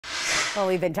Well,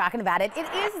 we've been talking about it. It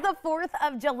is the 4th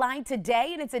of July today,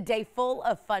 and it's a day full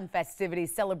of fun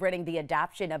festivities celebrating the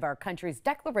adoption of our country's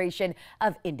Declaration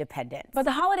of Independence. But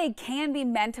the holiday can be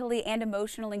mentally and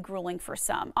emotionally grueling for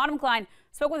some. Autumn Klein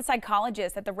spoke with a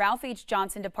psychologist at the Ralph H.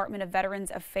 Johnson Department of Veterans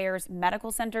Affairs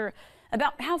Medical Center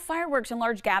about how fireworks and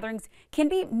large gatherings can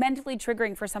be mentally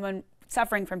triggering for someone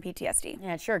suffering from PTSD.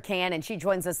 Yeah, it sure can. And she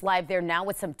joins us live there now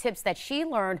with some tips that she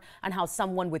learned on how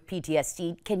someone with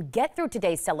PTSD can get through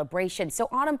today's celebration. So,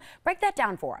 Autumn, break that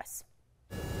down for us.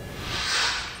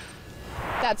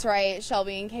 That's right,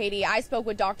 Shelby and Katie. I spoke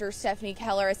with Dr. Stephanie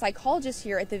Keller, a psychologist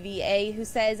here at the VA, who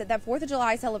says that 4th of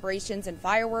July celebrations and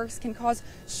fireworks can cause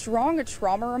strong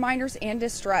trauma reminders and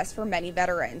distress for many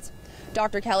veterans.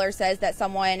 Dr. Keller says that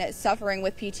someone suffering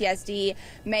with PTSD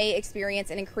may experience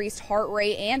an increased heart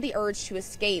rate and the urge to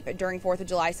escape during 4th of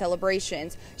July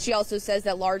celebrations. She also says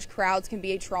that large crowds can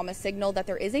be a trauma signal that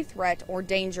there is a threat or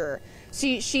danger.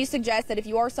 She suggests that if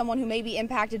you are someone who may be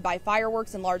impacted by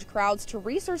fireworks and large crowds, to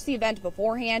research the event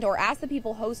beforehand or ask the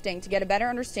people hosting to get a better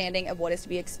understanding of what is to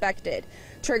be expected.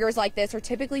 Triggers like this are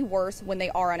typically worse when they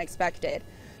are unexpected.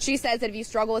 She says that if you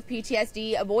struggle with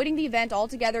PTSD, avoiding the event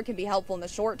altogether can be helpful in the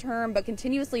short term, but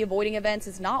continuously avoiding events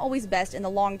is not always best in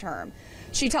the long term.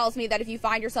 She tells me that if you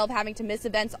find yourself having to miss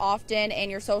events often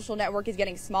and your social network is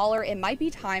getting smaller, it might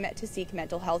be time to seek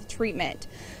mental health treatment.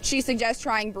 She suggests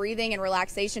trying breathing and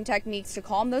relaxation techniques to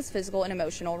calm those physical and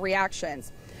emotional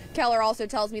reactions. Keller also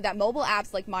tells me that mobile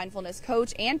apps like Mindfulness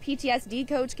Coach and PTSD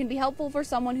Coach can be helpful for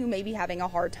someone who may be having a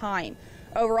hard time.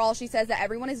 Overall, she says that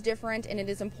everyone is different and it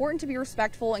is important to be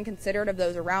respectful and considerate of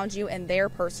those around you and their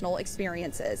personal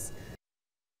experiences.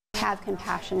 Have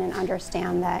compassion and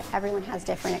understand that everyone has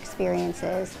different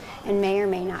experiences and may or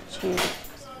may not choose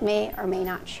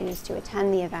to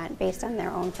attend the event based on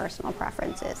their own personal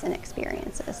preferences and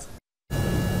experiences.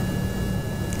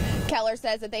 Keller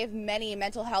says that they have many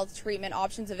mental health treatment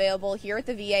options available here at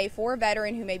the VA for a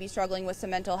veteran who may be struggling with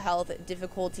some mental health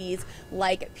difficulties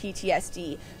like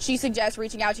PTSD. She suggests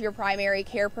reaching out to your primary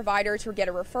care provider to get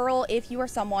a referral if you are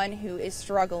someone who is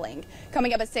struggling.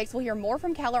 Coming up at 6, we'll hear more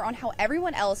from Keller on how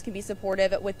everyone else can be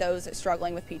supportive with those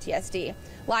struggling with PTSD.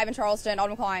 Live in Charleston,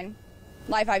 Autumn Klein,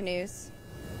 Live 5 News.